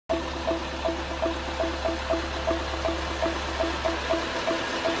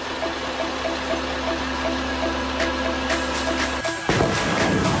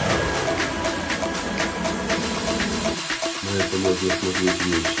можно смотреть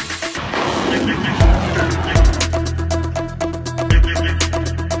вечно.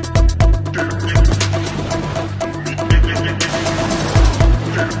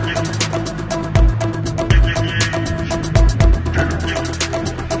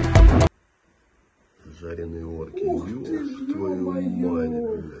 Жареные орки. Ух ты, твою мать,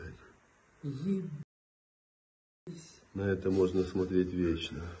 блядь. На это можно смотреть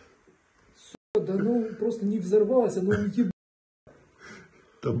вечно. Да ну просто не взорвался, ну ебать.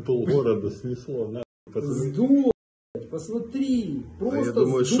 Там полгорода снесло, на. Сдуло, посмотри, просто я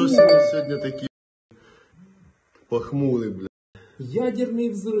думаю, сдуло. что сегодня такие похмурые, блядь. Ядерный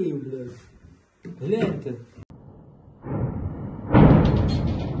взрыв, блядь. Глянь-то.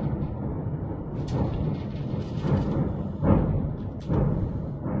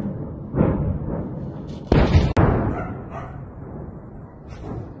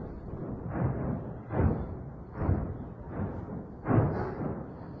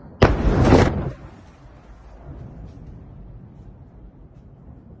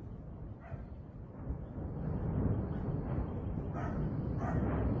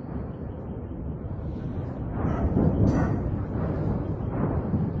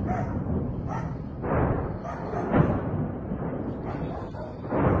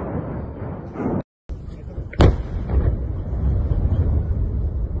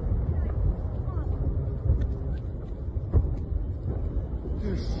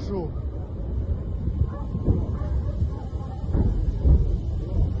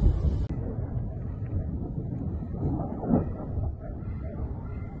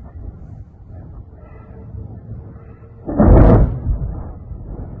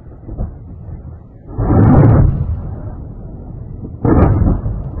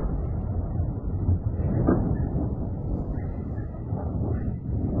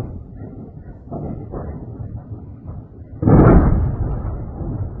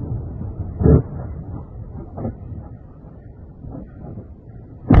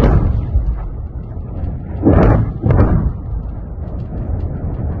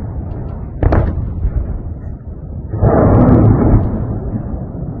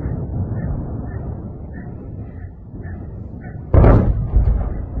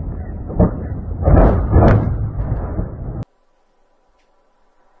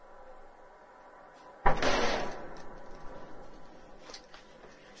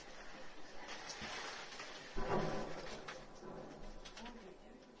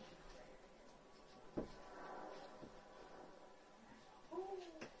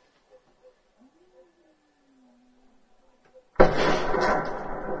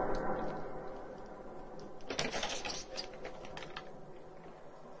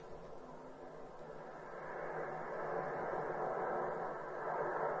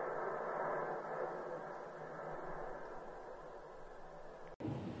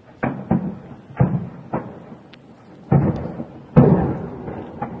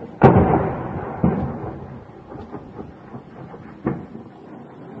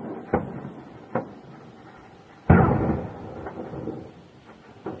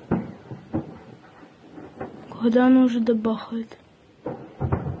 Когда она уже добахает?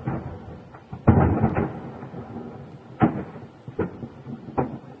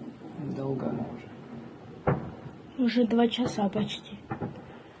 Долго она уже. Уже 2 часа почти.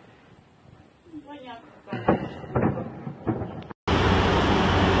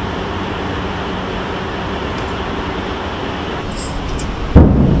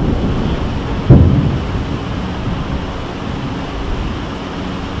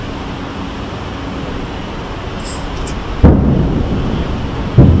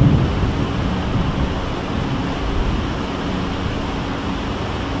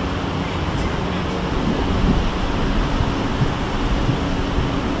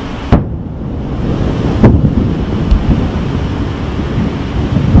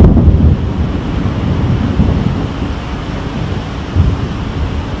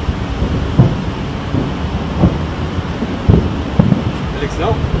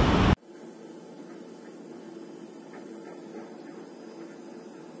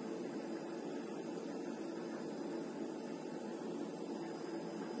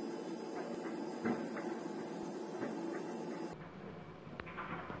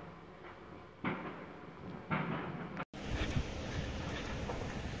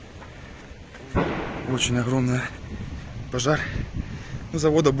 Очень огромный пожар. Ну,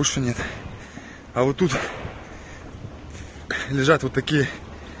 завода больше нет. А вот тут лежат вот такие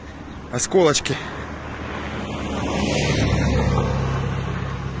осколочки.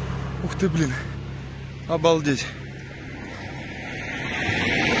 Ух ты, блин. Обалдеть.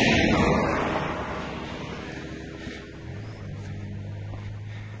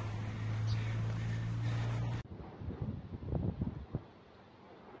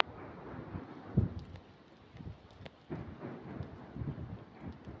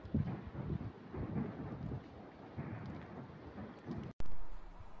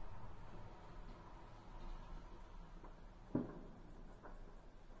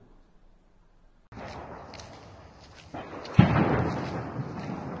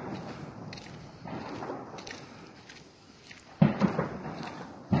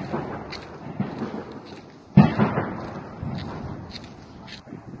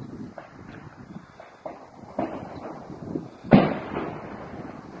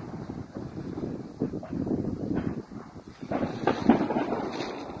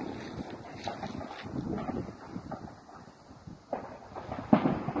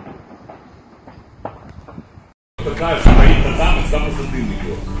 Пытаются стоит там и сам дым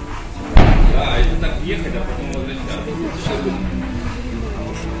идет. Да, это так ехать, а потом возвращаться.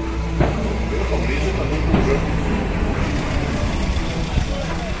 Поближе, потом уже.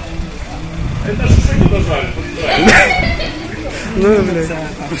 Это шиши туда жаль, Ну, блядь.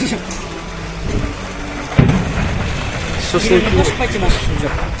 Шашлыки. Можешь пойти на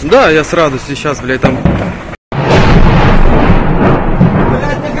шашлык? Да, я с радостью сейчас, блядь, там.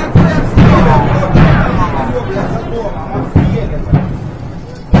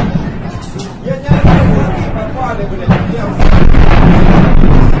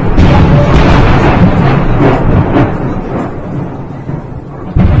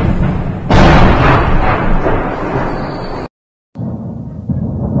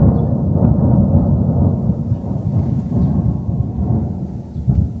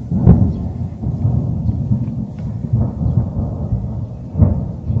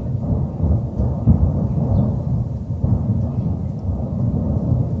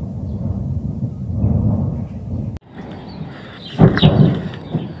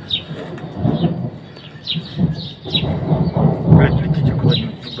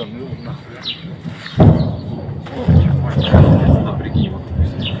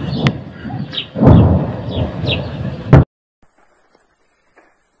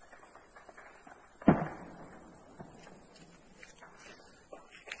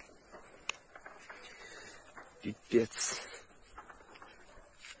 Пипец.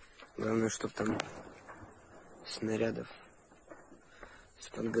 Главное, чтобы там снарядов с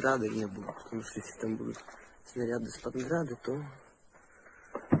Панграда не было. Потому что если там будут снаряды с Панграда, то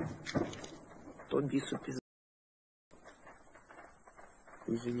бису пизда.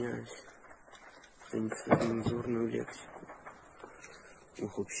 Извиняюсь за нецензурную лексику.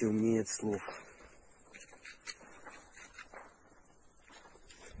 Ох, вообще у меня нет слов.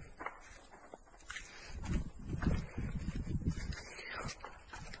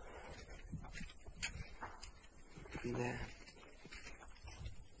 Да.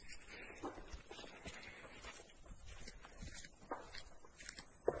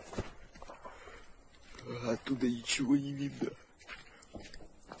 Оттуда ничего не видно.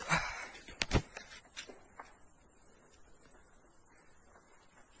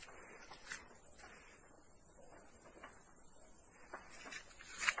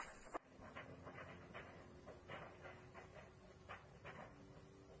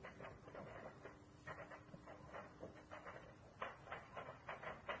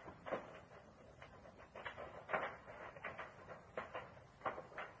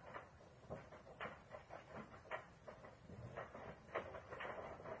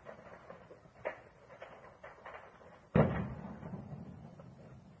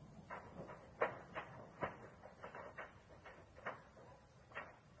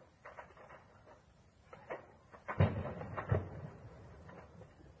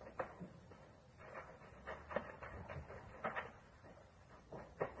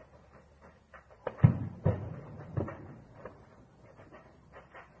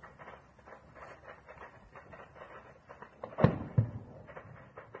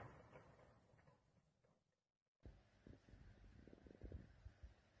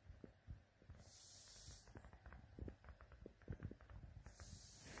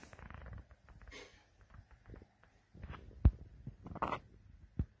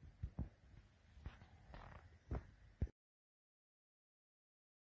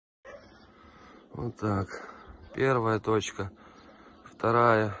 Вот так. Первая точка,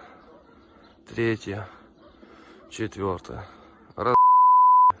 вторая, третья, четвертая.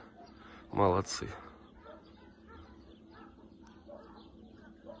 Молодцы.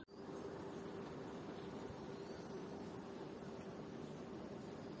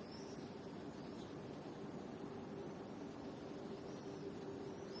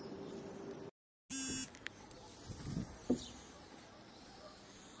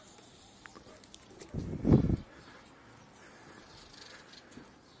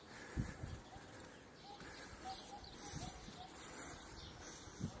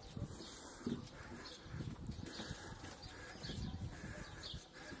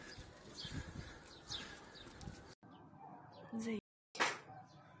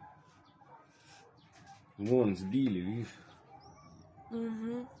 Вон, сбили, видишь?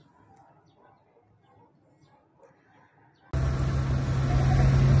 Угу.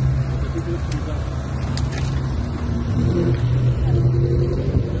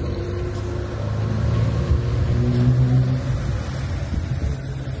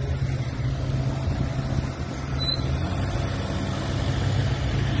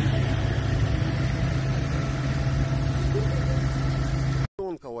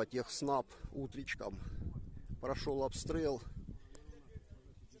 Техснаб утречком Прошел обстрел.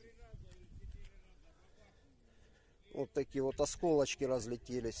 Вот такие вот осколочки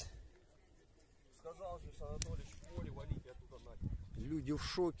разлетелись. Сказал же, Анатолий, в поле валить, я туда нафиг. Люди в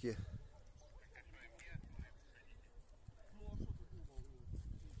шоке.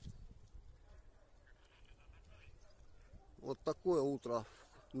 Вот такое утро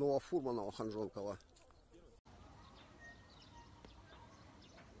Новофурманова, Ханжонкова.